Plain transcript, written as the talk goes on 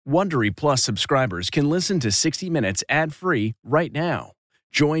Wondery Plus subscribers can listen to 60 Minutes ad-free right now.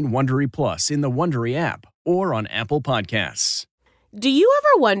 Join Wondery Plus in the Wondery app or on Apple Podcasts. Do you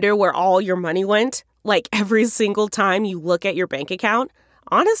ever wonder where all your money went? Like every single time you look at your bank account?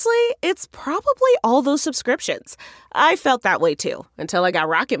 Honestly, it's probably all those subscriptions. I felt that way too, until I got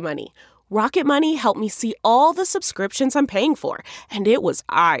Rocket Money. Rocket Money helped me see all the subscriptions I'm paying for, and it was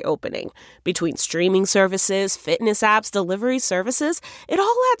eye-opening. Between streaming services, fitness apps, delivery services, it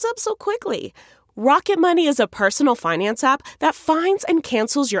all adds up so quickly. Rocket Money is a personal finance app that finds and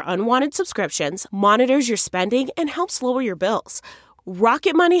cancels your unwanted subscriptions, monitors your spending, and helps lower your bills.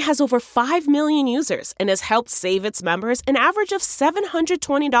 Rocket Money has over 5 million users and has helped save its members an average of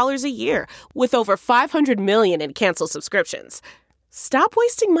 $720 a year, with over 500 million in canceled subscriptions. Stop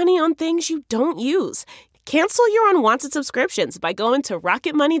wasting money on things you don't use. Cancel your unwanted subscriptions by going to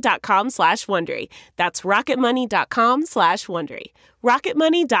rocketmoney.com/Wondery. That's rocketmoney.com/Wondery.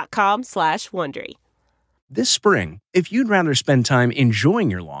 rocketmoney.com/Wondery. This spring, if you'd rather spend time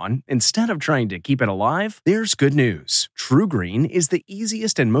enjoying your lawn instead of trying to keep it alive, there's good news. True Green is the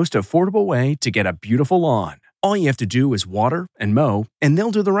easiest and most affordable way to get a beautiful lawn. All you have to do is water and mow, and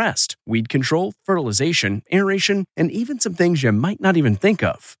they'll do the rest. Weed control, fertilization, aeration, and even some things you might not even think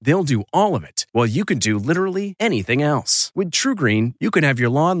of. They'll do all of it, while you can do literally anything else. With True Green, you can have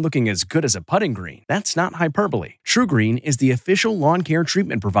your lawn looking as good as a putting green. That's not hyperbole. True Green is the official lawn care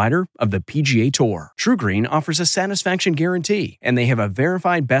treatment provider of the PGA Tour. True Green offers a satisfaction guarantee, and they have a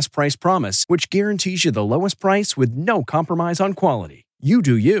verified best price promise, which guarantees you the lowest price with no compromise on quality. You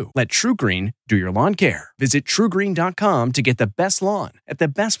do you. Let True Green do your lawn care. Visit TrueGreen.com to get the best lawn at the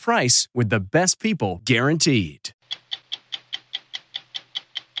best price with the best people guaranteed.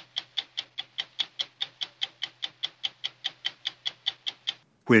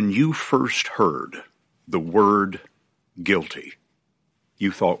 When you first heard the word guilty,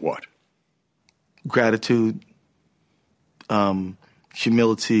 you thought what? Gratitude,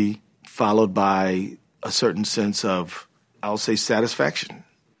 humility, followed by a certain sense of, I'll say, satisfaction.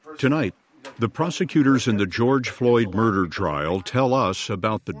 Tonight, the prosecutors in the George Floyd murder trial tell us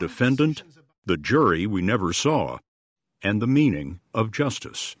about the defendant, the jury we never saw, and the meaning of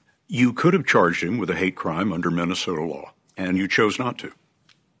justice. You could have charged him with a hate crime under Minnesota law, and you chose not to.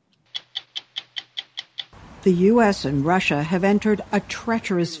 The U.S. and Russia have entered a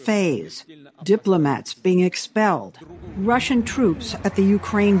treacherous phase. Diplomats being expelled, Russian troops at the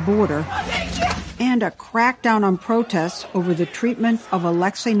Ukraine border, and a crackdown on protests over the treatment of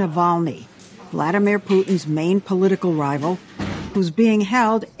Alexei Navalny, Vladimir Putin's main political rival, who's being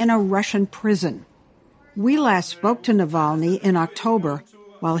held in a Russian prison. We last spoke to Navalny in October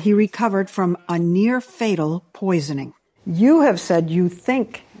while he recovered from a near-fatal poisoning. You have said you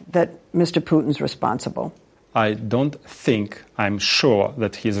think that Mr. Putin's responsible. I don't think, I'm sure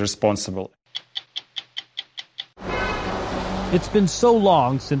that he's responsible. It's been so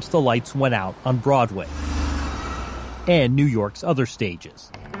long since the lights went out on Broadway and New York's other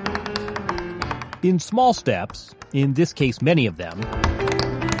stages. In small steps, in this case many of them,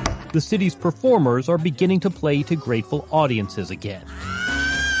 the city's performers are beginning to play to grateful audiences again.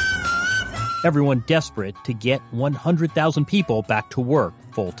 Everyone desperate to get 100,000 people back to work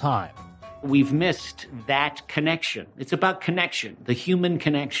full time. We've missed that connection. It's about connection, the human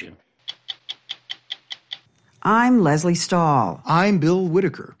connection. I'm Leslie Stahl. I'm Bill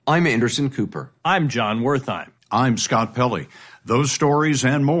Whitaker. I'm Anderson Cooper. I'm John Wertheim. I'm Scott Pelley. Those stories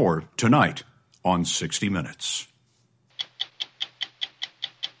and more tonight on 60 Minutes.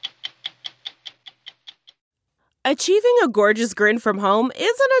 Achieving a gorgeous grin from home isn't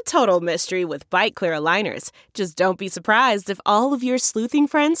a total mystery with Byte Clear aligners. Just don't be surprised if all of your sleuthing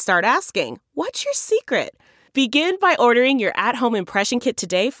friends start asking, what's your secret? Begin by ordering your at-home impression kit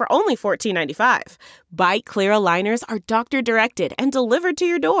today for only $14.95. Byte Clear aligners are doctor-directed and delivered to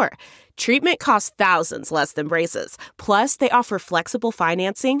your door. Treatment costs thousands less than braces. Plus, they offer flexible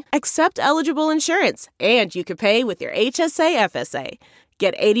financing, accept eligible insurance, and you can pay with your HSA FSA.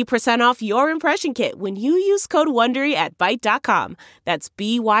 Get 80% off your impression kit when you use code WONDERY at Byte.com. That's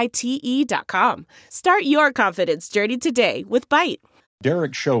BYTE.com. Start your confidence journey today with Byte.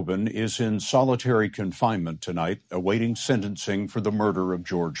 Derek Chauvin is in solitary confinement tonight, awaiting sentencing for the murder of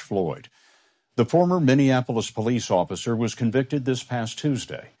George Floyd. The former Minneapolis police officer was convicted this past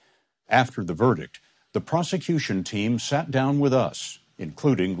Tuesday. After the verdict, the prosecution team sat down with us,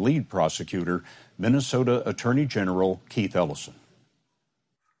 including lead prosecutor, Minnesota Attorney General Keith Ellison.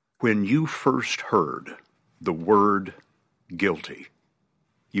 When you first heard the word guilty,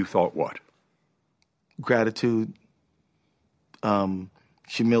 you thought what? Gratitude,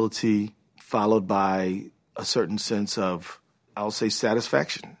 humility, followed by a certain sense of, I'll say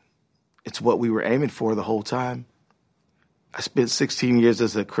satisfaction. It's what we were aiming for the whole time. I spent 16 years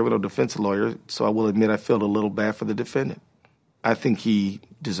as a criminal defense lawyer, so I will admit I felt a little bad for the defendant. I think he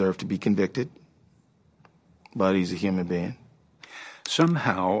deserved to be convicted, but he's a human being.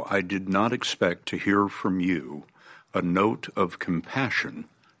 Somehow, I did not expect to hear from you a note of compassion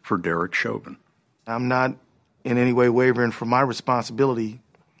for Derek Chauvin. I'm not in any way wavering from my responsibility,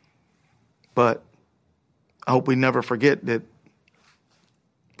 but I hope we never forget that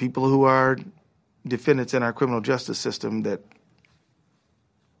people who are defendants in our criminal justice system, that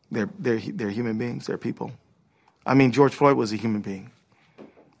they're human beings, they're people. I mean, George Floyd was a human being.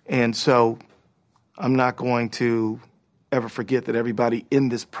 And so I'm not going to ever forget that everybody in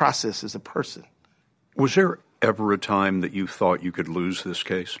this process is a person. Was there ever a time that you thought you could lose this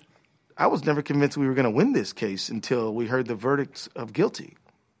case? I was never convinced we were going to win this case until we heard the verdicts of guilty.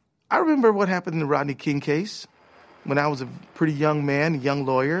 I remember what happened in the Rodney King case when I was a pretty young man, a young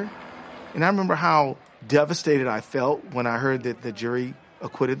lawyer. And I remember how devastated I felt when I heard that the jury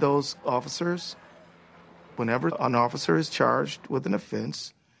acquitted those officers. Whenever an officer is charged with an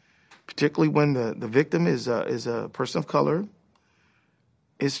offense, particularly when the victim is a person of color,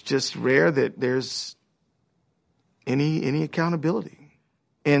 it's just rare that there's any accountability.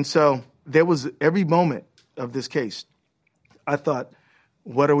 And so there was every moment of this case, I thought,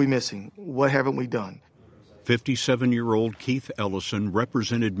 what are we missing? What haven't we done? 57-year-old Keith Ellison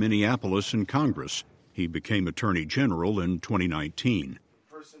represented Minneapolis in Congress. He became Attorney General in 2019.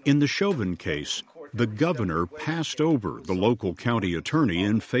 In the Chauvin case, the governor passed over the local county attorney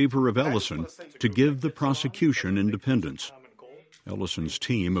in favor of Ellison to give the prosecution independence. Ellison's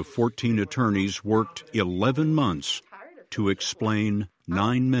team of 14 attorneys worked 11 months to explain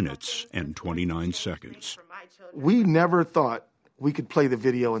 9 minutes and 29 seconds. We never thought we could play the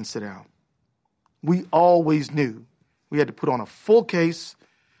video and sit down. We always knew we had to put on a full case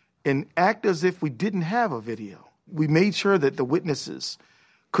and act as if we didn't have a video. We made sure that the witnesses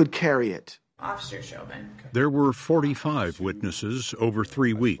could carry it. Officer Chauvin. There were 45 witnesses over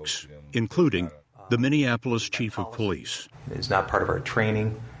 3 weeks, including the Minneapolis chief of police. It is not part of our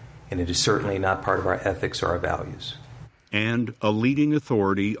training, and it is certainly not part of our ethics or our values. And a leading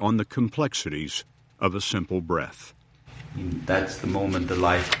authority on the complexities of a simple breath. That's the moment the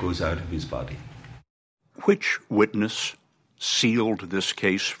life goes out of his body. Which witness sealed this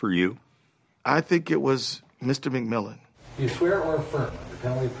case for you? I think it was Mr. McMillan. You swear or affirm under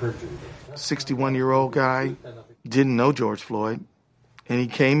penalty of perjury? 61-year-old guy, didn't know George Floyd, and he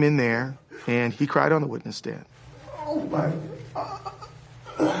came in there and he cried on the witness stand. Oh my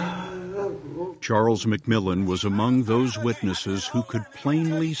Charles McMillan was among those witnesses who could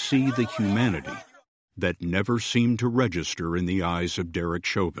plainly see the humanity that never seemed to register in the eyes of Derek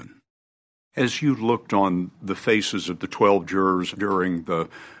Chauvin. As you looked on the faces of the 12 jurors during the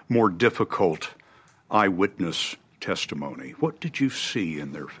more difficult eyewitness testimony, what did you see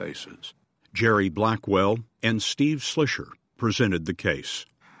in their faces? Jerry Blackwell and Steve Slisher presented the case.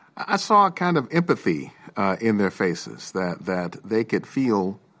 I saw a kind of empathy in their faces, that they could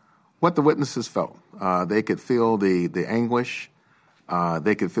feel what the witnesses felt. They could feel the anguish.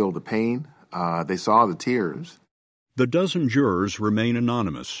 They could feel the pain. They saw the tears. The dozen jurors remain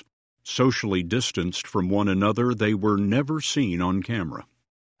anonymous. Socially distanced from one another, they were never seen on camera.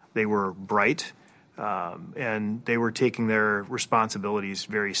 They were bright, and they were taking their responsibilities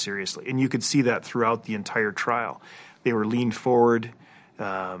very seriously. And you could see that throughout the entire trial. They were leaned forward,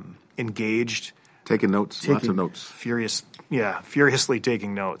 engaged. Taking notes, lots of notes. Furiously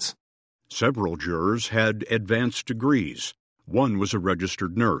taking notes. Several jurors had advanced degrees. One was a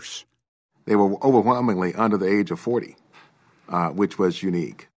registered nurse. They were overwhelmingly under the age of 40, which was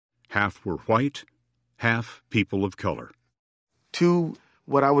unique. Half were white, half people of color. Two,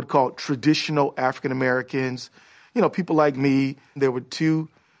 what I would call traditional African Americans, people like me. There were 2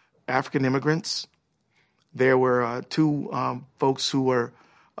 African immigrants. There were 2 folks who were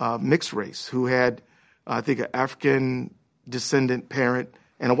mixed race, who had, I think, an African descendant parent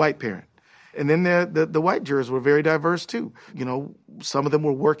and a white parent. And then the white jurors were very diverse, too. Some of them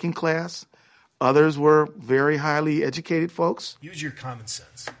were working class. Others were very highly educated folks. Use your common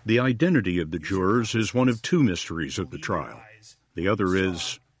sense. The identity of the jurors is one of 2 mysteries of the trial. The other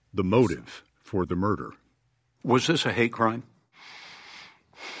is the motive for the murder. Was this a hate crime?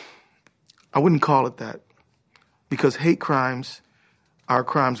 I wouldn't call it that, because hate crimes are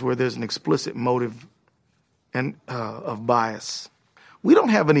crimes where there's an explicit motive and of bias. We don't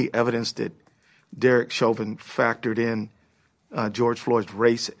have any evidence that Derek Chauvin factored in George Floyd's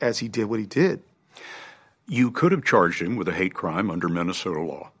race as he did what he did. You could have charged him with a hate crime under Minnesota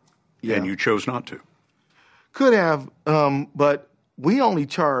law, and you chose not to. Could have, but we only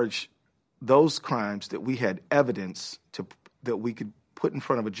charge those crimes that we had evidence that we could put in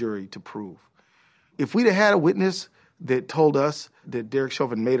front of a jury to prove. If we'd have had a witness that told us that Derek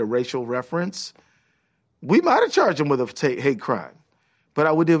Chauvin made a racial reference, we might have charged him with a hate crime. But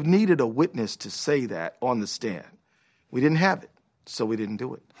I would have needed a witness to say that on the stand. We didn't have it, so we didn't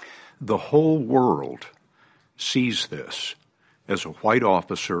do it. The whole world sees this as a white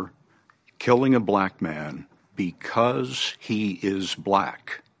officer killing a black man because he is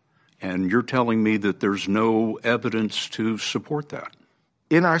black. And you're telling me that there's no evidence to support that.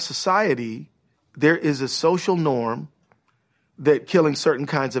 In our society, there is a social norm that killing certain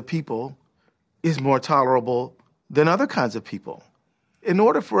kinds of people is more tolerable than other kinds of people. In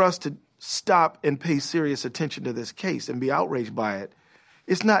order for us to stop and pay serious attention to this case and be outraged by it,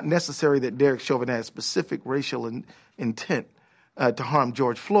 it's not necessary that Derek Chauvin had specific racial intent to harm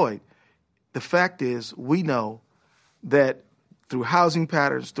George Floyd. The fact is, we know that through housing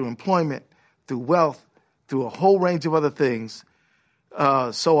patterns, through employment, through wealth, through a whole range of other things,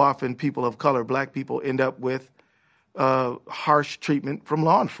 so often people of color, black people, end up with harsh treatment from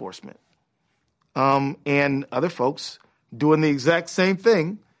law enforcement. And other folks doing the exact same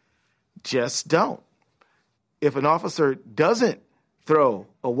thing just don't. If an officer doesn't throw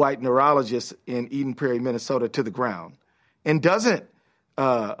a white neurologist in Eden Prairie, Minnesota to the ground and doesn't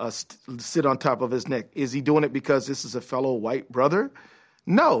sit on top of his neck, is he doing it because this is a fellow white brother?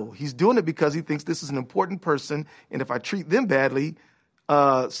 No, he's doing it because he thinks this is an important person, and if I treat them badly,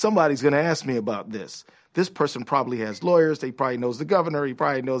 somebody's going to ask me about this. This person probably has lawyers. He probably knows the governor. He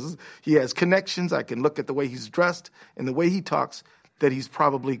probably knows he has connections. I can look at the way he's dressed and the way he talks that he's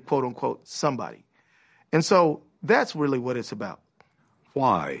probably, quote unquote, somebody. And so that's really what it's about.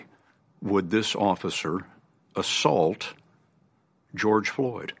 Why would this officer assault George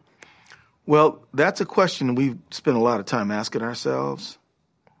Floyd? Well, that's a question we've spent a lot of time asking ourselves.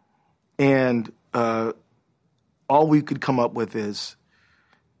 And all we could come up with is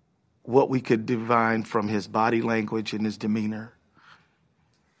what we could divine from his body language and his demeanor.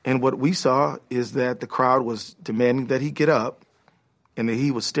 And what we saw is that the crowd was demanding that he get up and that he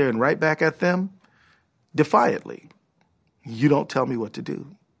was staring right back at them defiantly. You don't tell me what to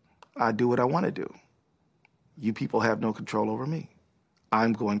do. I do what I want to do. You people have no control over me.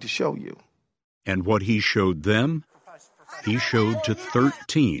 I'm going to show you. And what he showed them, he showed to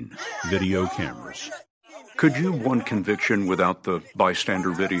 13 video cameras. Could you have won conviction without the bystander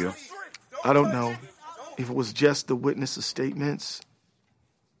video? I don't know. If it was just the witnesses' statements,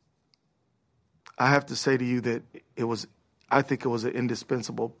 I have to say to you that I think it was an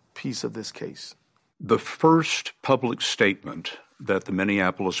indispensable piece of this case. The first public statement that the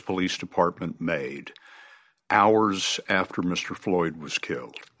Minneapolis Police Department made hours after Mr. Floyd was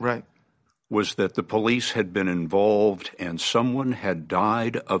killed, right, was that the police had been involved and someone had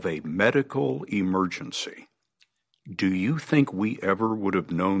died of a medical emergency. Do you think we ever would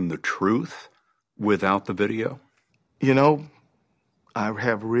have known the truth without the video? You know, I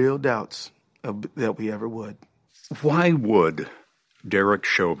have real doubts that we ever would. Why would Derek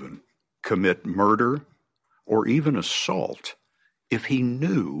Chauvin commit murder or even assault if he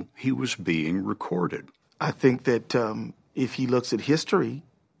knew he was being recorded? I think that if he looks at history,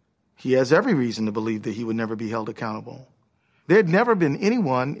 he has every reason to believe that he would never be held accountable. There had never been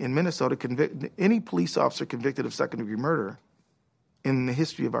anyone in Minnesota any police officer convicted of second-degree murder in the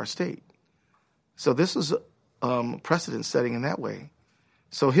history of our state. So this was precedent setting in that way.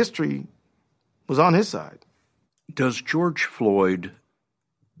 So history was on his side. Does George Floyd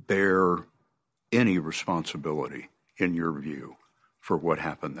bear any responsibility, in your view, for what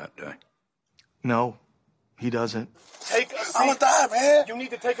happened that day? No, he doesn't. Take a seat. I'm gonna die, man. You need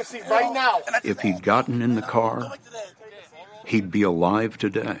to take a seat right now. If he'd gotten in the car, he'd be alive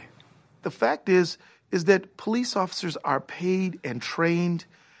today. The fact is that police officers are paid and trained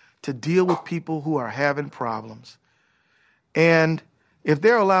to deal with people who are having problems. And if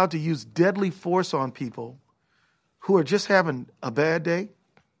they're allowed to use deadly force on people who are just having a bad day,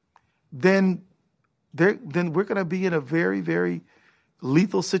 then we're going to be in a very, very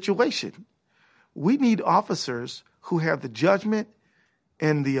lethal situation. We need officers who have the judgment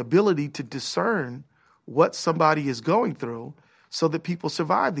and the ability to discern what somebody is going through so that people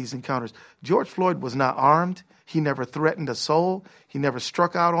survive these encounters. George Floyd was not armed. He never threatened a soul. He never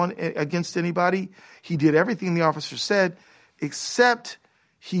struck out against anybody. He did everything the officer said, except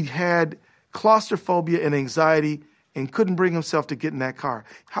he had claustrophobia and anxiety and couldn't bring himself to get in that car.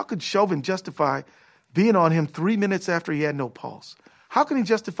 How could Chauvin justify being on him 3 minutes after he had no pulse? How can he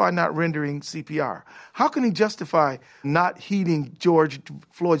justify not rendering CPR? How can he justify not heeding George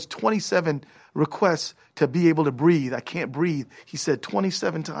Floyd's 27 requests to be able to breathe? I can't breathe, he said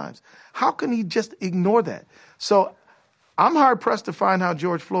 27 times. How can he just ignore that? So I'm hard-pressed to find how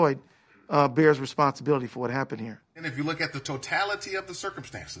George Floyd bears responsibility for what happened here. And if you look at the totality of the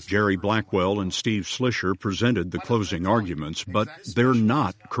circumstances. Jerry Blackwell and Steve Slisher presented the closing arguments, but they're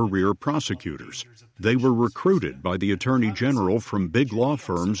not career prosecutors. They were recruited by the Attorney General from big law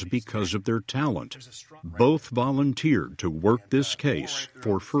firms because of their talent. Both volunteered to work this case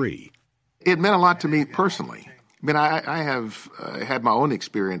for free. It meant a lot to me personally. I mean, I have had my own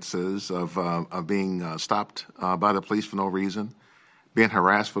experiences of being stopped by the police for no reason, being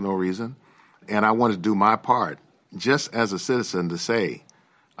harassed for no reason, and I wanted to do my part just as a citizen to say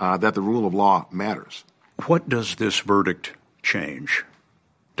that the rule of law matters. What does this verdict change?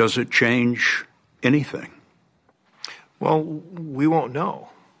 Does it change anything? Well, we won't know,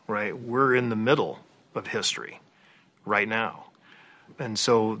 right? We're in the middle of history right now. And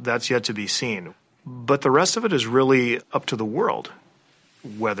so that's yet to be seen. But the rest of it is really up to the world,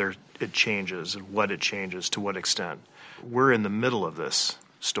 whether it changes and what it changes, to what extent. We're in the middle of this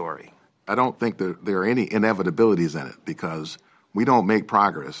story. I don't think that there are any inevitabilities in it because we don't make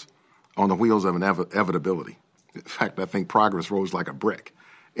progress on the wheels of inevitability. In fact, I think progress rolls like a brick.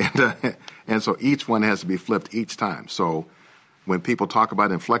 And so each one has to be flipped each time. So when people talk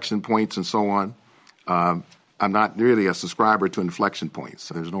about inflection points and so on, I'm not really a subscriber to inflection points.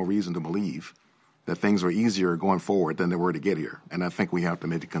 There's no reason to believe that things are easier going forward than they were to get here. And I think we have to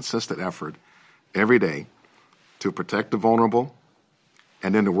make a consistent effort every day to protect the vulnerable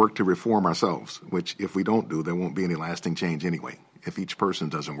and then to work to reform ourselves, which if we don't do, there won't be any lasting change anyway, if each person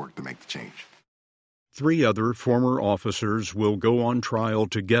doesn't work to make the change. 3 other former officers will go on trial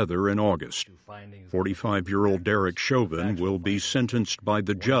together in August. 45-year-old Derek Chauvin will be sentenced by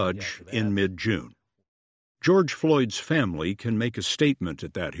the judge in mid-June. George Floyd's family can make a statement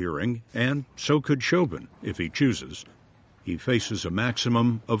at that hearing, and so could Chauvin, if he chooses. He faces a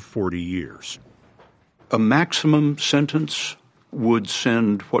maximum of 40 years. A maximum sentence would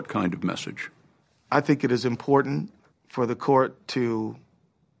send what kind of message? I think it is important for the court to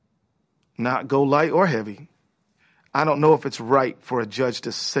not go light or heavy. I don't know if it's right for a judge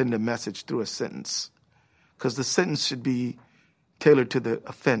to send a message through a sentence, because the sentence should be tailored to the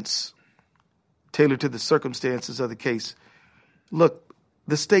offense, tailored to the circumstances of the case. Look,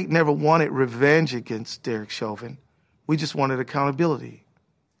 the state never wanted revenge against Derek Chauvin. We just wanted accountability.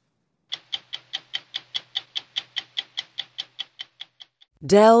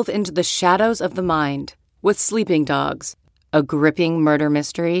 Delve into the shadows of the mind with Sleeping Dogs, a gripping murder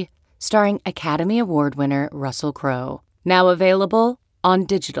mystery starring Academy Award winner Russell Crowe. Now available on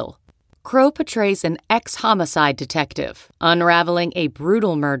digital. Crowe portrays an ex-homicide detective, unraveling a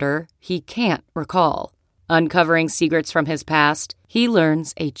brutal murder he can't recall. Uncovering secrets from his past, he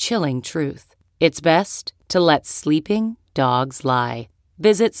learns a chilling truth. It's best to let sleeping dogs lie.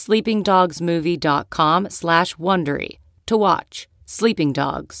 Visit sleepingdogsmovie.com/Wondery to watch Sleeping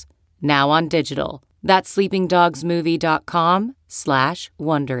Dogs, now on digital. That's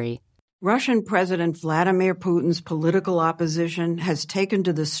sleepingdogsmovie.com/Wondery. Russian President Vladimir Putin's political opposition has taken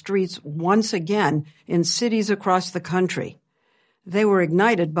to the streets once again in cities across the country. They were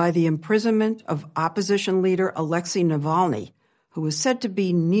ignited by the imprisonment of opposition leader Alexei Navalny, who was said to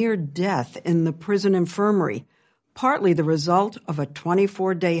be near death in the prison infirmary, partly the result of a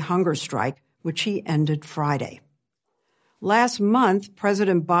 24-day hunger strike, which he ended Friday. Last month,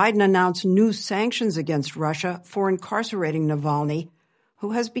 President Biden announced new sanctions against Russia for incarcerating Navalny,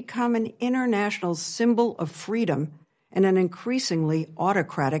 who has become an international symbol of freedom in an increasingly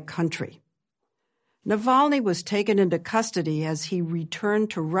autocratic country. Navalny was taken into custody as he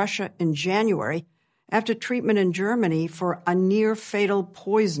returned to Russia in January after treatment in Germany for a near-fatal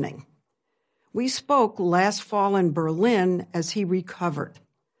poisoning. We spoke last fall in Berlin as he recovered,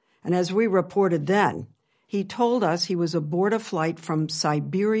 and as we reported then, he told us he was aboard a flight from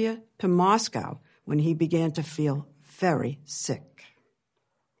Siberia to Moscow when he began to feel very sick.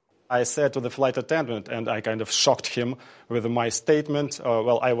 I said to the flight attendant, and I kind of shocked him with my statement,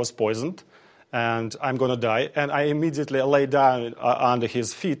 I was poisoned, and I'm going to die. And I immediately lay down under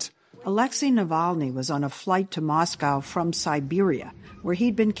his feet. Alexei Navalny was on a flight to Moscow from Siberia, where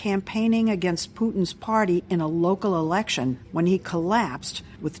he'd been campaigning against Putin's party in a local election when he collapsed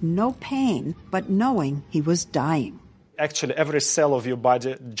with no pain, but knowing he was dying. Actually, every cell of your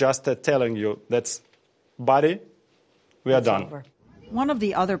body just telling you, that's body, we are done. Over. One of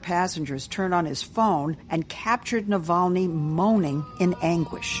the other passengers turned on his phone and captured Navalny moaning in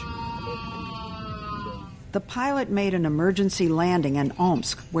anguish. The pilot made an emergency landing in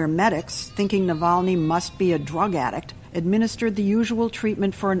Omsk, where medics, thinking Navalny must be a drug addict, administered the usual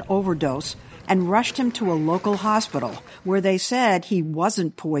treatment for an overdose and rushed him to a local hospital, where they said he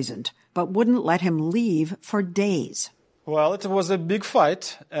wasn't poisoned, but wouldn't let him leave for days. Well, it was a big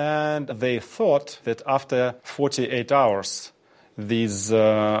fight, and they thought that after 48 hours, these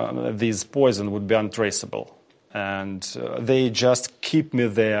poison would be untraceable. And they just keep me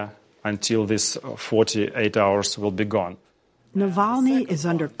there until this 48 hours will be gone. Navalny is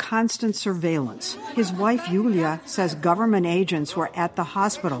under constant surveillance. His wife, Yulia, says government agents were at the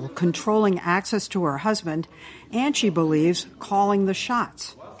hospital controlling access to her husband, and she believes calling the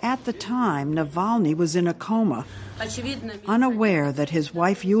shots. At the time, Navalny was in a coma, unaware that his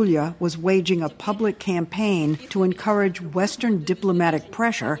wife, Yulia, was waging a public campaign to encourage Western diplomatic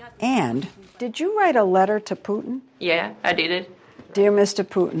pressure and... Did you write a letter to Putin? Yeah, I did it. Dear Mr.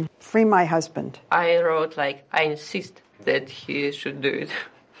 Putin, free my husband. I wrote, I insist that he should do it.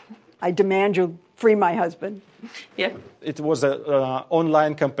 I demand you free my husband. Yeah. It was an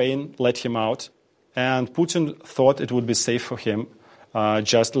online campaign, let him out, and Putin thought it would be safe for him,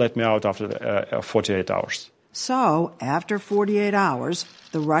 just let me out after 48 hours. So, after 48 hours,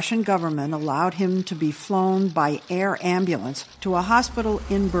 the Russian government allowed him to be flown by air ambulance to a hospital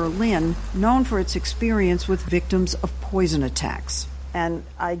in Berlin known for its experience with victims of poison attacks. And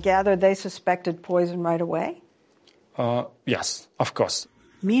I gather they suspected poison right away? Yes, of course.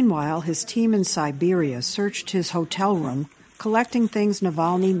 Meanwhile, his team in Siberia searched his hotel room, collecting things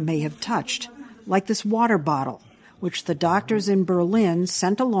Navalny may have touched, like this water bottle, which the doctors in Berlin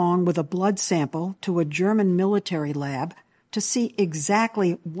sent along with a blood sample to a German military lab to see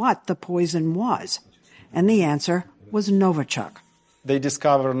exactly what the poison was. And the answer was Novichok. They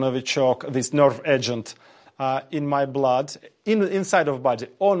discovered Novichok, this nerve agent, in my blood, inside of body,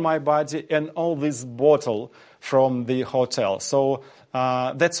 on my body, and on this bottle from the hotel. So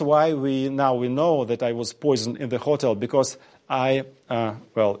that's why we know that I was poisoned in the hotel, because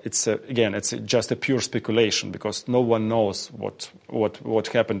it's just a pure speculation, because no one knows what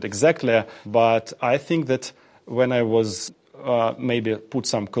happened exactly. But I think that when I was maybe put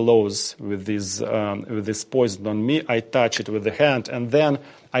some clothes with this poison on me, I touch it with the hand, and then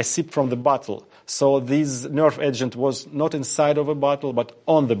I sip from the bottle. So this nerve agent was not inside of a bottle, but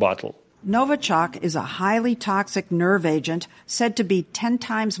on the bottle. Novichok is a highly toxic nerve agent said to be 10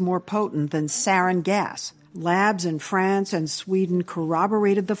 times more potent than sarin gas. Labs in France and Sweden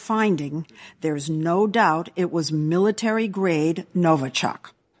corroborated the finding. There's no doubt it was military-grade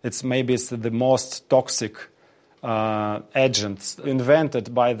Novichok. It's the most toxic agent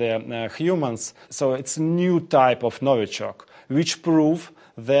invented by the humans. So it's a new type of Novichok, which prove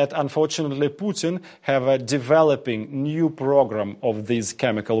that, unfortunately, Putin have a developing new program of this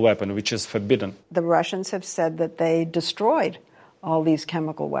chemical weapon, which is forbidden. The Russians have said that they destroyed all these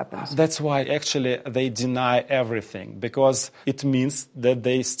chemical weapons. That's why, actually, they deny everything, because it means that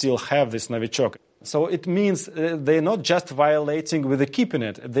they still have this Novichok. So it means they're not just violating with keeping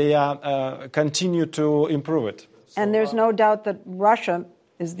it, they are continue to improve it. And there's no doubt that Russia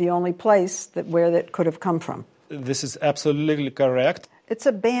is the only place where that could have come from. This is absolutely correct. It's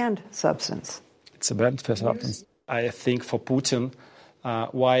a banned substance. It's a banned substance. I think for Putin,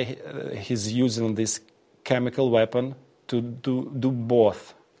 why he's using this chemical weapon to do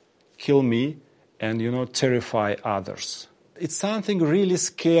both, kill me and, terrify others. It's something really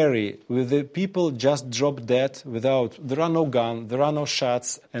scary with the people just drop dead there are no guns, there are no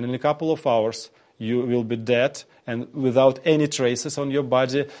shots, and in a couple of hours you will be dead and without any traces on your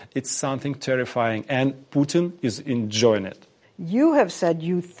body. It's something terrifying, and Putin is enjoying it. You have said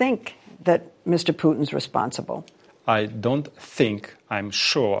you think that Mr. Putin's responsible. I don't think, I'm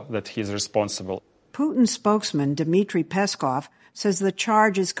sure that he's responsible. Putin's spokesman, Dmitry Peskov, says the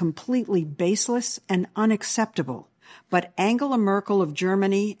charge is completely baseless and unacceptable. But Angela Merkel of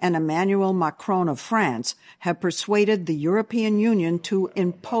Germany and Emmanuel Macron of France have persuaded the European Union to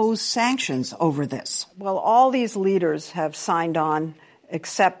impose sanctions over this. Well, all these leaders have signed on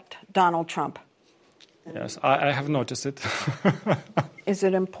except Donald Trump. Yes, I have noticed it. Is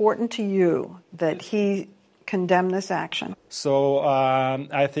it important to you that he condemn this action? So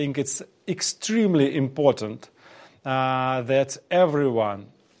I think it's extremely important that everyone,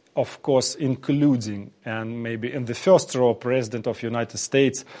 of course, including and maybe in the first row President of the United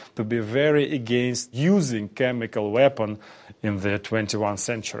States, to be very against using chemical weapon in the 21st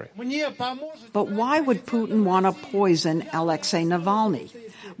century. But why would Putin want to poison Alexei Navalny?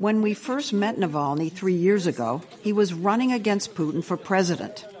 When we first met Navalny 3 years ago, he was running against Putin for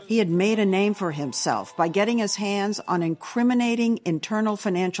president. He had made a name for himself by getting his hands on incriminating internal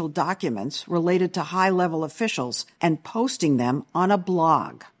financial documents related to high-level officials and posting them on a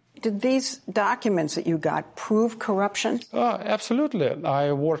blog. Did these documents that you got prove corruption? Absolutely.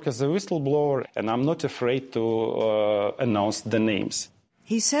 I work as a whistleblower, and I'm not afraid to announce the names.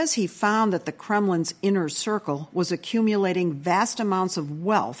 He says he found that the Kremlin's inner circle was accumulating vast amounts of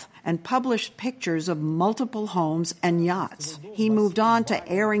wealth and published pictures of multiple homes and yachts. He moved on to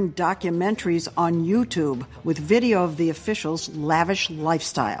airing documentaries on YouTube with video of the officials' lavish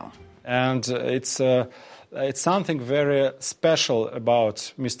lifestyle. And it's something very special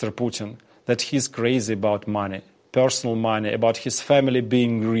about Mr. Putin, that he's crazy about money, personal money, about his family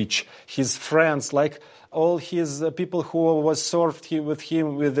being rich, his friends, like all his people who was served with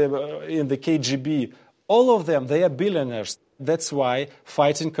him in the KGB, all of them, they are billionaires. That's why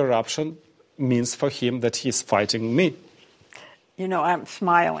fighting corruption means for him that he's fighting me. You know, I'm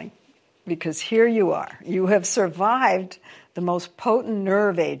smiling because here you are. You have survived the most potent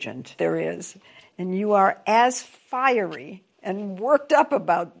nerve agent there is, and you are as fiery and worked up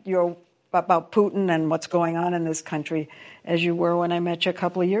about Putin and what's going on in this country as you were when I met you a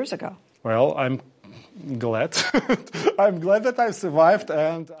couple of years ago. Well, I'm glad. I'm glad that I survived.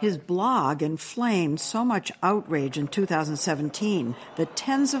 And his blog inflamed so much outrage in 2017 that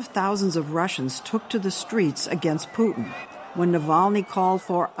tens of thousands of Russians took to the streets against Putin. When Navalny called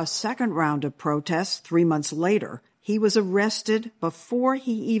for a second round of protests 3 months later, he was arrested before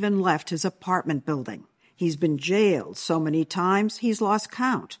he even left his apartment building. He's been jailed so many times he's lost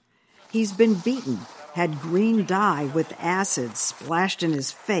count. He's been beaten, had green dye with acid splashed in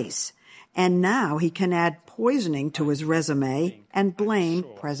his face, and now he can add poisoning to his resume and blame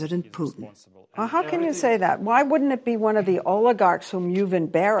President Putin. Well, how can you say that? Why wouldn't it be one of the oligarchs whom you've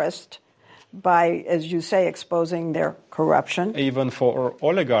embarrassed by, as you say, exposing their corruption? Even for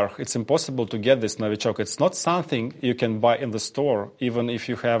oligarch, it's impossible to get this Novichok. It's not something you can buy in the store, even if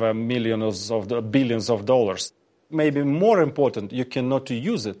you have billions of dollars. Maybe more important, you cannot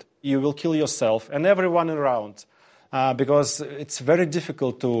use it. You will kill yourself and everyone around, because it's very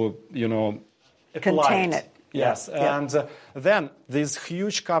difficult to, contain it. Yes, yeah. And then this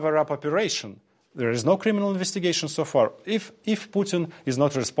huge cover-up operation. There is no criminal investigation so far. If Putin is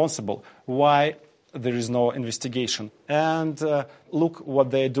not responsible, why there is no investigation? And look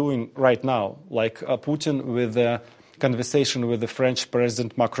what they're doing right now. Like Putin with a conversation with the French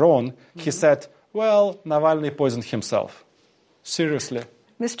President Macron, he said, well, Navalny poisoned himself. Seriously.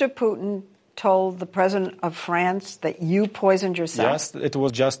 Mr. Putin told the president of France that you poisoned yourself? Yes, it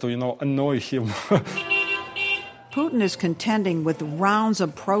was just to, annoy him. Putin is contending with rounds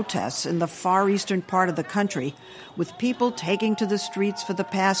of protests in the far eastern part of the country, with people taking to the streets for the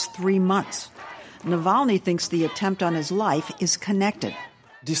past 3 months. Navalny thinks the attempt on his life is connected.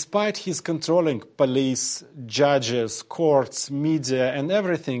 Despite his controlling police, judges, courts, media, and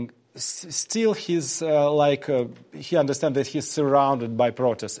everything, still he's he understands that he's surrounded by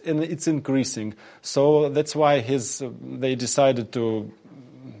protests, and it's increasing. So that's why they decided to,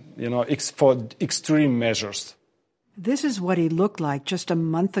 for extreme measures. This is what he looked like just a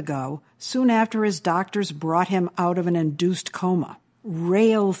month ago, soon after his doctors brought him out of an induced coma.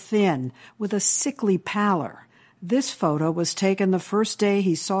 Rail thin, with a sickly pallor. This photo was taken the first day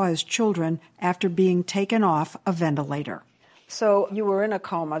he saw his children after being taken off a ventilator. So you were in a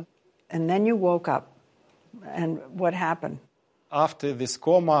coma, and then you woke up. And what happened? After this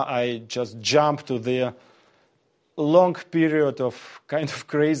coma, I just jumped to the long period of kind of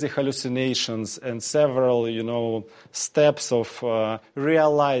crazy hallucinations and several, steps of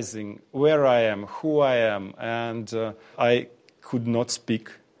realizing where I am, who I am, and I could not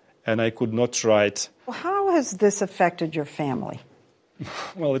speak and I could not write. How has this affected your family?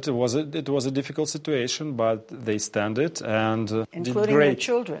 Well, it was a difficult situation, but they stand it and including did great. Your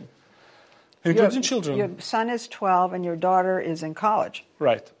children. Including children. Your son is 12 and your daughter is in college.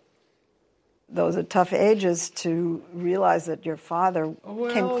 Right. Those are tough ages to realize that your father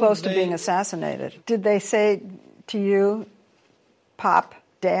came close to being assassinated. Did they say to you, Pop,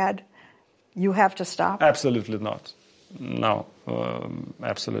 Dad, you have to stop? Absolutely not. No,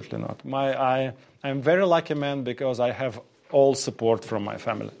 absolutely not. I'm very lucky man because I have all support from my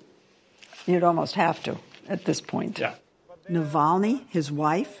family. You'd almost have to at this point. Yeah. Navalny, his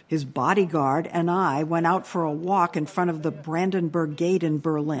wife, his bodyguard, and I went out for a walk in front of the Brandenburg Gate in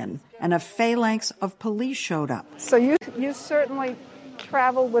Berlin, and a phalanx of police showed up. So you certainly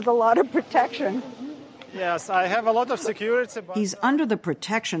travel with a lot of protection. Yes, I have a lot of security. But he's under the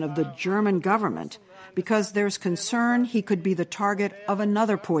protection of the German government because there's concern he could be the target of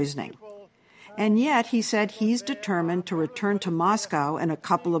another poisoning. And yet, he said he's determined to return to Moscow in a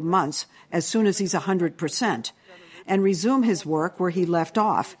couple of months, as soon as he's 100%, and resume his work where he left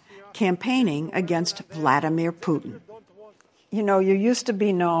off, campaigning against Vladimir Putin. You know, you used to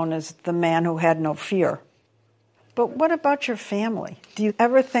be known as the man who had no fear. But what about your family? Do you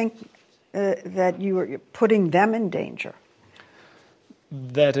ever think that you are putting them in danger?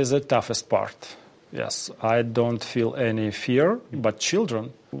 That is the toughest part. Yes, I don't feel any fear, but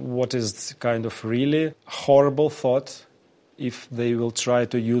children, what is kind of really horrible thought if they will try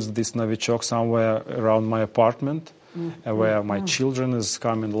to use this Novichok somewhere around my apartment, where my children is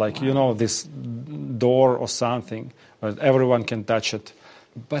coming, like, you know, this door or something, where everyone can touch it.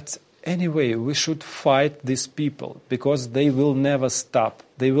 But anyway, we should fight these people because they will never stop.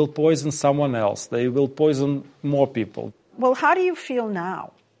 They will poison someone else. They will poison more people. Well, how do you feel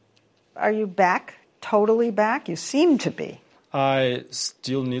now? Are you back, totally back? You seem to be. I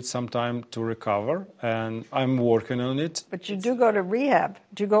still need some time to recover, and I'm working on it. But you do go to rehab.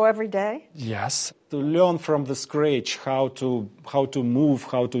 Do you go every day? Yes. To learn from the scratch how to move,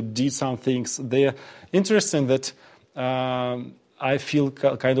 how to do some things. They're interesting that I feel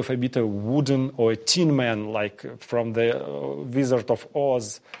kind of a bit a wooden or a tin man, like from the Wizard of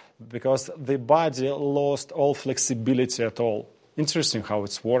Oz, because the body lost all flexibility at all. Interesting how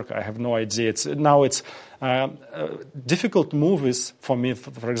it's work. I have no idea. It's difficult movies for me.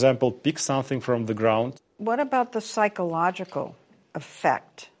 For example, pick something from the ground. What about the psychological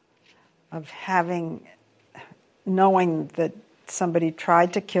effect of knowing that somebody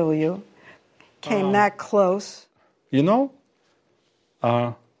tried to kill you, came that close? You know,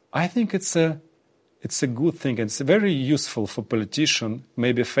 I think it's a good thing. It's very useful for politicians,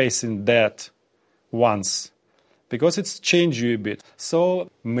 maybe facing that once, because it's changed you a bit.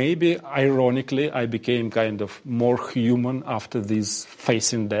 So maybe, ironically, I became kind of more human after this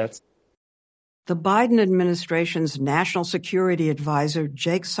facing that. The Biden administration's national security advisor,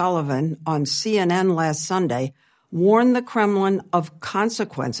 Jake Sullivan, on CNN last Sunday, warned the Kremlin of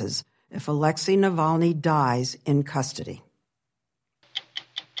consequences if Alexei Navalny dies in custody.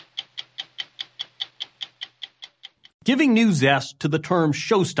 Giving new zest to the term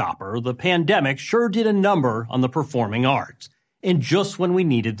showstopper, the pandemic sure did a number on the performing arts, and just when we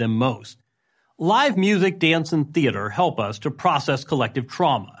needed them most. Live music, dance, and theater help us to process collective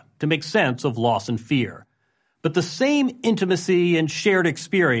trauma, to make sense of loss and fear. But the same intimacy and shared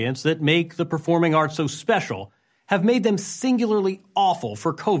experience that make the performing arts so special have made them singularly awful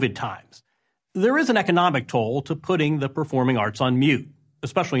for COVID times. There is an economic toll to putting the performing arts on mute,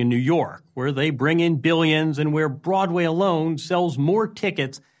 especially in New York, where they bring in billions and where Broadway alone sells more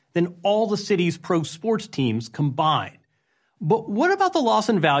tickets than all the city's pro sports teams combined. But what about the loss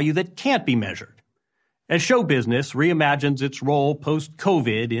in value that can't be measured? As show business reimagines its role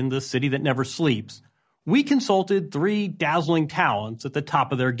post-COVID in the city that never sleeps, we consulted 3 dazzling talents at the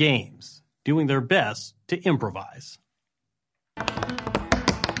top of their games, doing their best to improvise.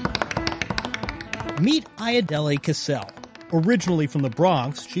 Meet Ayodele Cassell. Originally from the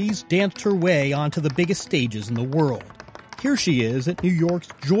Bronx, she's danced her way onto the biggest stages in the world. Here she is at New York's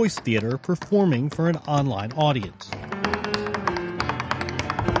Joyce Theater performing for an online audience.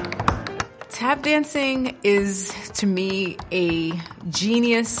 Tap dancing is, to me, a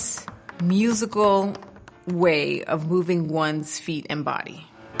genius musical way of moving one's feet and body.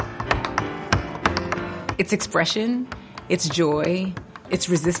 It's expression, it's joy, it's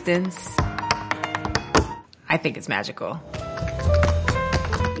resistance. I think it's magical.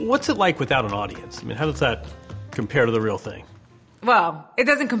 What's it like without an audience? I mean, how does that compare to the real thing? Well, it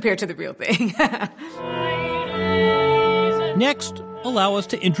doesn't compare to the real thing. Next, allow us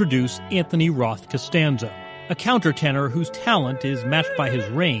to introduce Anthony Roth Costanzo, a countertenor whose talent is matched by his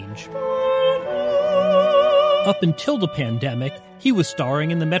range. Up until the pandemic, he was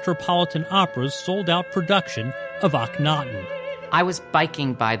starring in the Metropolitan Opera's sold-out production of Akhenaten. I was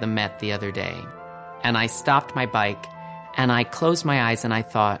biking by the Met the other day, and I stopped my bike, and I closed my eyes, and I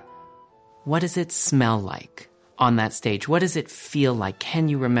thought, what does it smell like on that stage? What does it feel like? Can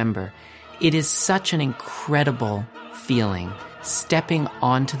you remember? It is such an incredible feeling, stepping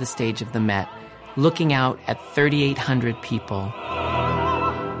onto the stage of the Met, looking out at 3,800 people.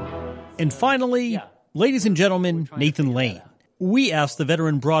 And finally, ladies and gentlemen, Nathan Lane. We asked the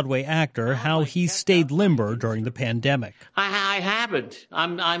veteran Broadway actor how he stayed limber during the pandemic. I haven't.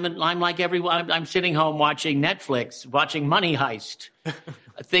 I'm like everyone. I'm sitting home watching Netflix, watching Money Heist,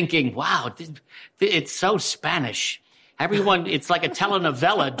 thinking, wow, it's so Spanish. Everyone, it's like a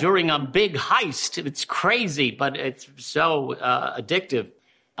telenovela during a big heist. It's crazy, but it's so addictive.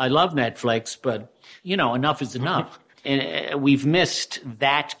 I love Netflix, but, enough is enough. And we've missed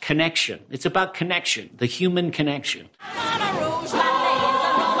that connection. It's about connection, the human connection.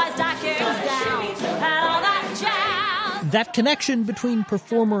 That connection between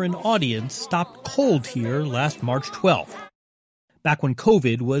performer and audience stopped cold here last March 12th, back when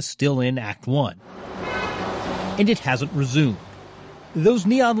COVID was still in Act 1. And it hasn't resumed. Those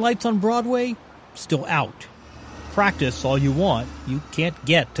neon lights on Broadway, still out. Practice all you want, you can't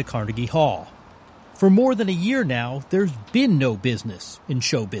get to Carnegie Hall. For more than a year now, there's been no business in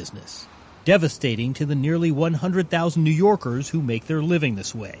show business. Devastating to the nearly 100,000 New Yorkers who make their living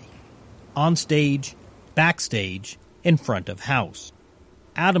this way. On stage, backstage, and front of house.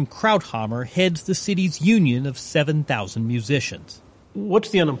 Adam Krauthammer heads the city's union of 7,000 musicians. What's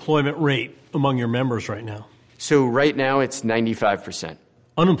the unemployment rate among your members right now? So right now it's 95%.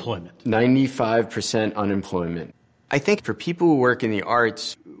 Unemployment? 95% unemployment. I think for people who work in the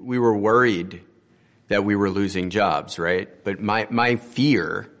arts, we were worried that we were losing jobs, right? But my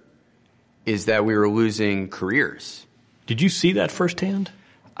fear is that we were losing careers. Did you see that firsthand?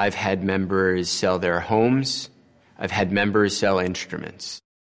 I've had members sell their homes. I've had members sell instruments.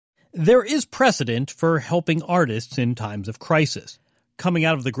 There is precedent for helping artists in times of crisis. Coming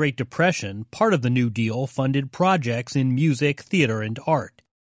out of the Great Depression, part of the New Deal funded projects in music, theater, and art.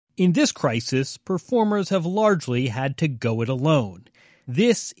 In this crisis, performers have largely had to go it alone.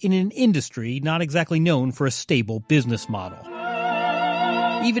 This in an industry not exactly known for a stable business model.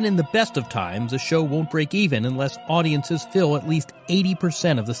 Even in the best of times, a show won't break even unless audiences fill at least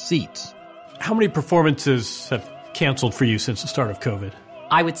 80% of the seats. How many performances have canceled for you since the start of COVID?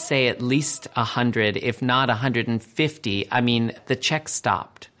 I would say at least 100, if not 150. I mean, the check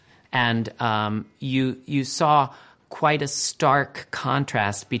stopped. And you saw quite a stark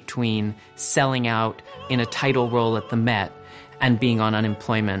contrast between selling out in a title role at the Met and being on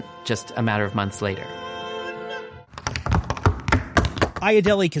unemployment just a matter of months later.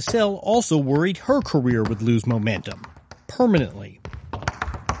 Ayodele Cassell also worried her career would lose momentum. Permanently.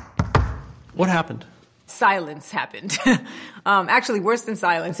 What happened? Silence happened. Actually, worse than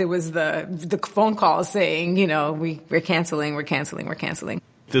silence, it was the phone call saying, we're canceling.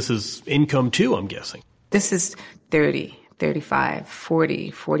 This is income too, I'm guessing. This is $30,000, $35,000,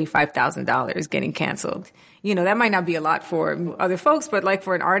 $40,000, $45,000 getting canceled. That might not be a lot for other folks, but like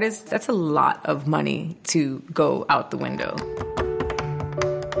for an artist, that's a lot of money to go out the window.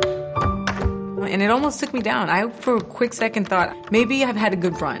 And it almost took me down. I, for a quick second, thought maybe I've had a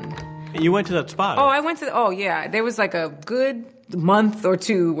good run. You went to that spot. Yeah. There was like a good month or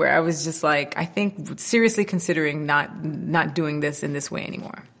two where I was just like, I think seriously considering not doing this in this way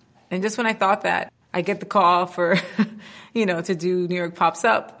anymore. And just when I thought that, I get the call for, to do New York Pops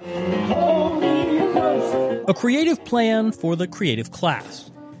Up. A creative plan for the creative class.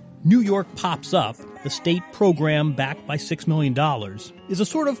 New York Pops Up, the state program backed by $6 million, is a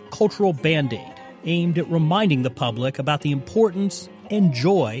sort of cultural Band-Aid aimed at reminding the public about the importance and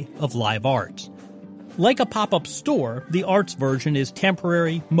joy of live arts. Like a pop-up store, the arts version is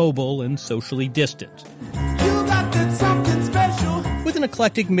temporary, mobile, and socially distant. With an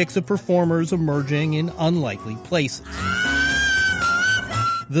eclectic mix of performers emerging in unlikely places.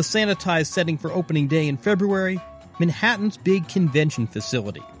 The sanitized setting for opening day in February, Manhattan's big convention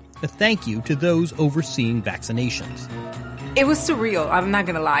facility. A thank you to those overseeing vaccinations. It was surreal. I'm not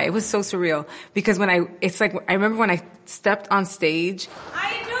going to lie. It was so surreal because I remember when I stepped on stage. How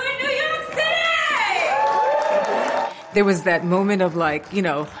you doing, New York City? There was that moment of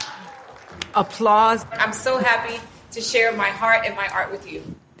applause. I'm so happy to share my heart and my art with you.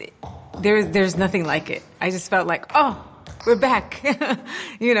 There's nothing like it. I just felt like, oh, we're back.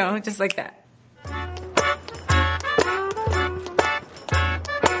 Just like that.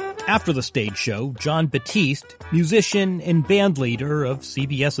 After the stage show, Jon Batiste, musician and band leader of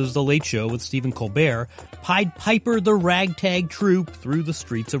CBS's The Late Show with Stephen Colbert, Pied Piper the ragtag troupe through the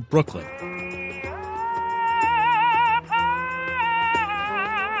streets of Brooklyn.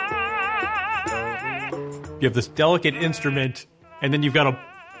 You have this delicate instrument, and then you've got a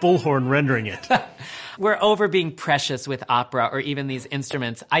bullhorn rendering it. We're over being precious with opera or even these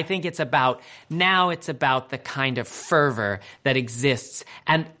instruments. I think it's about the kind of fervor that exists.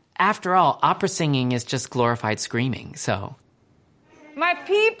 And after all, opera singing is just glorified screaming, so. My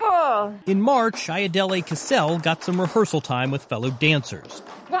people! In March, Ayodele Cassell got some rehearsal time with fellow dancers.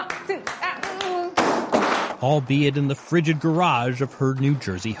 1, 2, albeit in the frigid garage of her New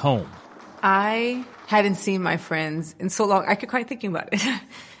Jersey home. I hadn't seen my friends in so long. I could quite thinking about it.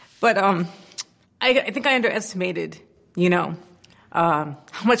 But I think I underestimated, how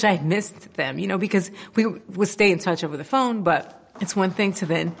much I had missed them, because we would stay in touch over the phone, but it's one thing to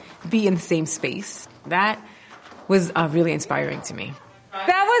then be in the same space. That was really inspiring to me.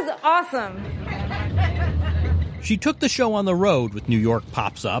 That was awesome. She took the show on the road with New York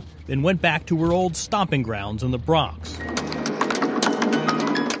Pops Up and went back to her old stomping grounds in the Bronx,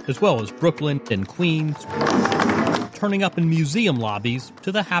 as well as Brooklyn and Queens, turning up in museum lobbies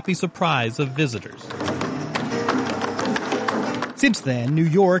to the happy surprise of visitors. Since then, New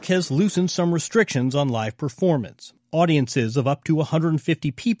York has loosened some restrictions on live performance. Audiences of up to 150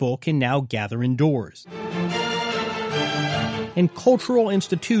 people can now gather indoors. And cultural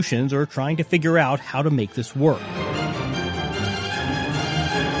institutions are trying to figure out how to make this work.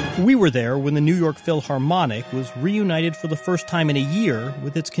 We were there when the New York Philharmonic was reunited for the first time in a year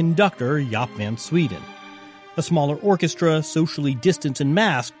with its conductor, Jaap van Sweden. A smaller orchestra, socially distanced and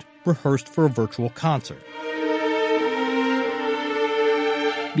masked, rehearsed for a virtual concert.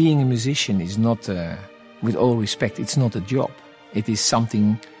 Being a musician is not, with all respect, it's not a job. It is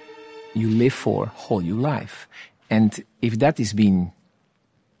something you live for all your life. And if that is being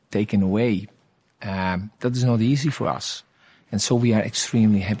taken away, that is not easy for us. And so we are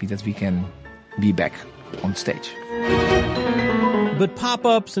extremely happy that we can be back on stage. But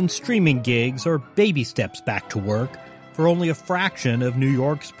pop-ups and streaming gigs are baby steps back to work for only a fraction of New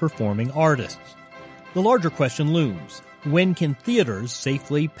York's performing artists. The larger question looms: when can theaters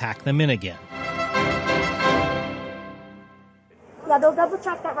safely pack them in again? Yeah, they'll double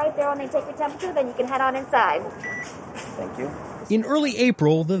check that right there when they take your temperature, then you can head on inside. Thank you. In early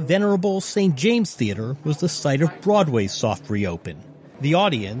April, the venerable St. James Theater was the site of Broadway's soft reopen. The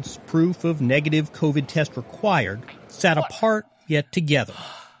audience, proof of negative COVID test required, sat apart yet together.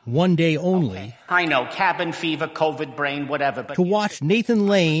 One day only. I know, cabin fever, COVID brain, whatever, but... To watch Nathan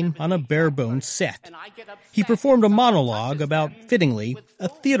Lane on a bare-bones set. He performed a monologue about, fittingly, a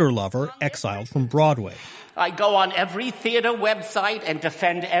theater lover exiled from Broadway. I go on every theater website and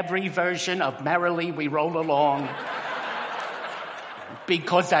defend every version of Merrily We Roll Along.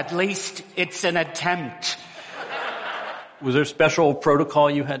 Because at least it's an attempt. Was there special protocol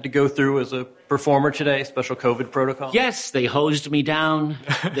you had to go through as a performer today? Special COVID protocol? Yes, they hosed me down.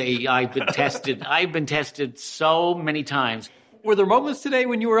 I've been tested so many times. Were there moments today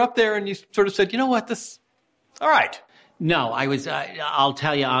when you were up there and you sort of said, you know what, all right? No, I'll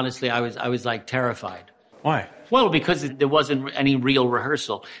tell you honestly, I was like terrified. Why? Well, because there wasn't any real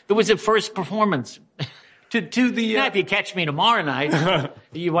rehearsal. There was a first performance. Now, if you catch me tomorrow night,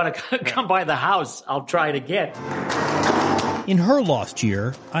 you want to come by the house, I'll try it again. In her lost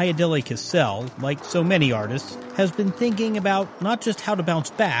year, Ayodele Cassell, like so many artists, has been thinking about not just how to bounce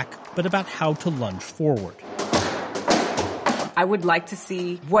back, but about how to lunge forward. I would like to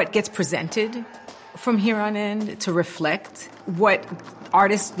see what gets presented from here on in to reflect what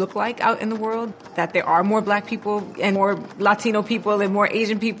artists look like out in the world, that there are more Black people and more Latino people and more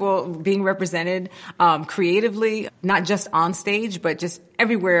Asian people being represented creatively, not just on stage, but just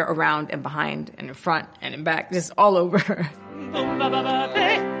everywhere around and behind and in front and in back, just all over.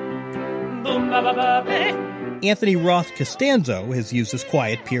 Anthony Roth Costanzo has used this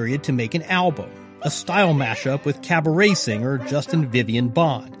quiet period to make an album, a style mashup with cabaret singer Justin Vivian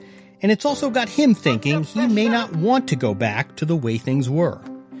Bond. And it's also got him thinking he may not want to go back to the way things were.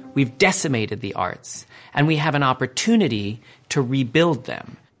 We've decimated the arts, and we have an opportunity to rebuild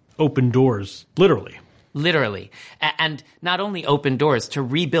them. Open doors, literally. Literally. And not only open doors, to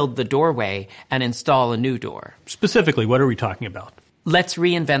rebuild the doorway and install a new door. Specifically, what are we talking about? Let's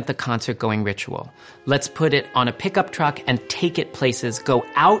reinvent the concert-going ritual. Let's put it on a pickup truck and take it places, go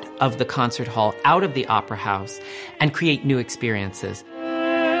out of the concert hall, out of the opera house, and create new experiences.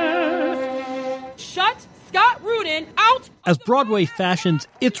 Shut Scott Rudin out! As Broadway fashions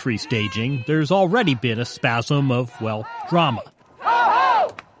its restaging, there's already been a spasm of, well, drama. Ho,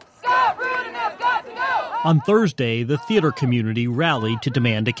 ho! Scott Rudin has got to go! On Thursday, the theater community rallied to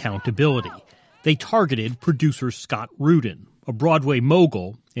demand accountability. They targeted producer Scott Rudin, a Broadway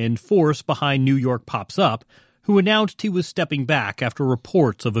mogul and force behind New York Pops Up, who announced he was stepping back after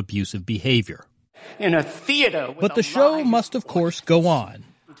reports of abusive behavior. In a theater. But the show must, of course, go on.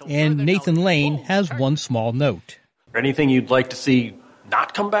 And Nathan Lane has one small note. Anything you'd like to see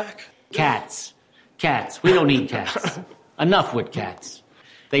not come back? Cats. Cats. We don't need cats. Enough with cats.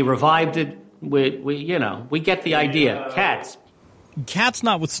 They revived it. We get the idea. Cats. Cats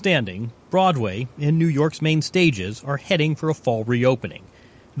notwithstanding, Broadway and New York's main stages are heading for a fall reopening.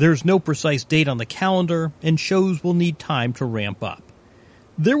 There's no precise date on the calendar, and shows will need time to ramp up.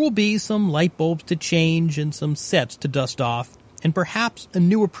 There will be some light bulbs to change and some sets to dust off, and perhaps a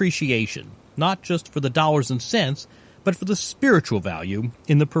new appreciation, not just for the dollars and cents, but for the spiritual value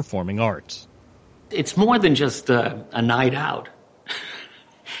in the performing arts. It's more than just a night out.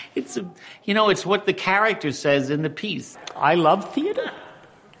 It's what the character says in the piece. I love theater.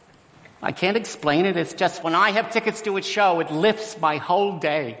 I can't explain it. It's just when I have tickets to a show, it lifts my whole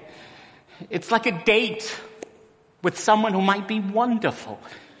day. It's like a date with someone who might be wonderful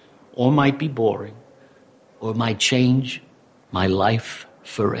or might be boring or might change my life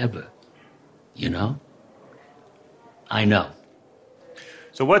forever. You know? I know.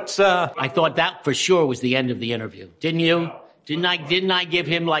 So what's I thought that for sure was the end of the interview. Didn't you? Didn't I give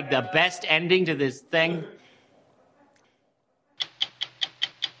him like the best ending to this thing?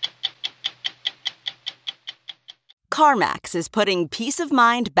 CarMax is putting peace of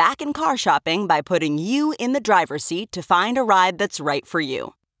mind back in car shopping by putting you in the driver's seat to find a ride that's right for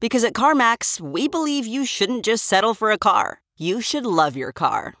you. Because at CarMax, we believe you shouldn't just settle for a car. You should love your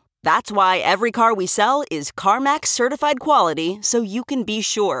car. That's why every car we sell is CarMax certified quality, so you can be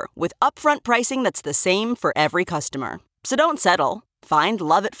sure with upfront pricing that's the same for every customer. So don't settle. Find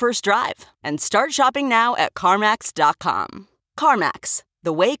love at first drive and start shopping now at CarMax.com. CarMax,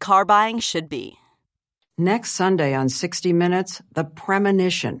 the way car buying should be. Next Sunday on 60 Minutes, The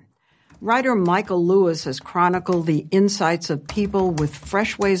Premonition. Writer Michael Lewis has chronicled the insights of people with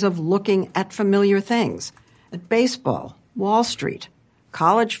fresh ways of looking at familiar things. At baseball, Wall Street,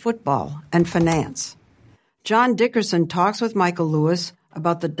 college football, and finance. John Dickerson talks with Michael Lewis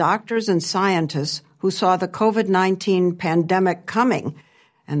about the doctors and scientists who saw the COVID-19 pandemic coming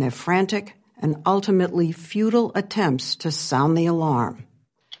and their frantic and ultimately futile attempts to sound the alarm.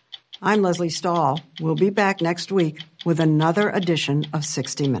 I'm Leslie Stahl. We'll be back next week with another edition of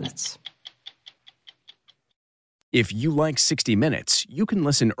 60 Minutes. If you like 60 Minutes, you can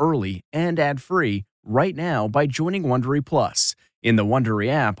listen early and ad-free right now by joining Wondery Plus in the Wondery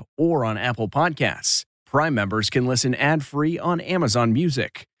app or on Apple Podcasts. Prime members can listen ad-free on Amazon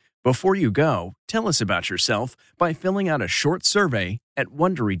Music. Before you go, tell us about yourself by filling out a short survey at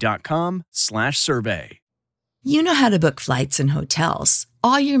Wondery.com/survey. You know how to book flights and hotels.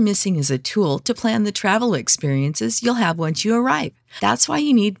 All you're missing is a tool to plan the travel experiences you'll have once you arrive. That's why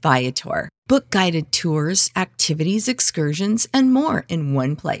you need Viator. Book guided tours, activities, excursions, and more in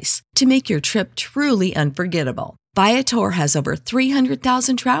one place to make your trip truly unforgettable. Viator has over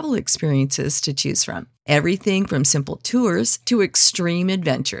 300,000 travel experiences to choose from. Everything from simple tours to extreme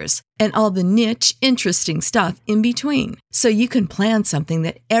adventures and all the niche, interesting stuff in between. So you can plan something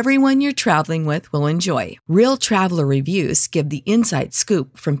that everyone you're traveling with will enjoy. Real traveler reviews give the inside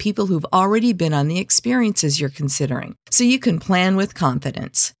scoop from people who've already been on the experiences you're considering. So you can plan with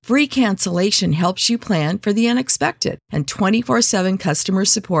confidence. Free cancellation helps you plan for the unexpected. And 24/7 customer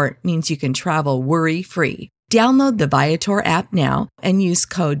support means you can travel worry-free. Download the Viator app now and use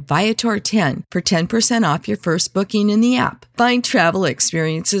code Viator10 for 10% off your first booking in the app. Find travel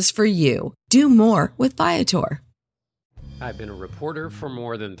experiences for you. Do more with Viator. I've been a reporter for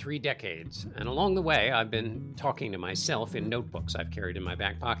more than 3 decades, and along the way, I've been talking to myself in notebooks I've carried in my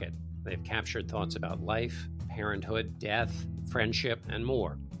back pocket. They've captured thoughts about life, parenthood, death, friendship, and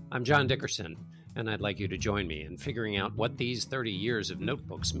more. I'm John Dickerson, and I'd like you to join me in figuring out what these 30 years of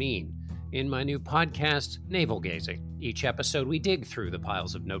notebooks mean in my new podcast, Navel Gazing. Each episode, we dig through the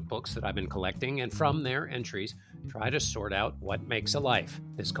piles of notebooks that I've been collecting, and from their entries, try to sort out what makes a life.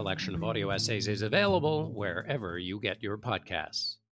 This collection of audio essays is available wherever you get your podcasts.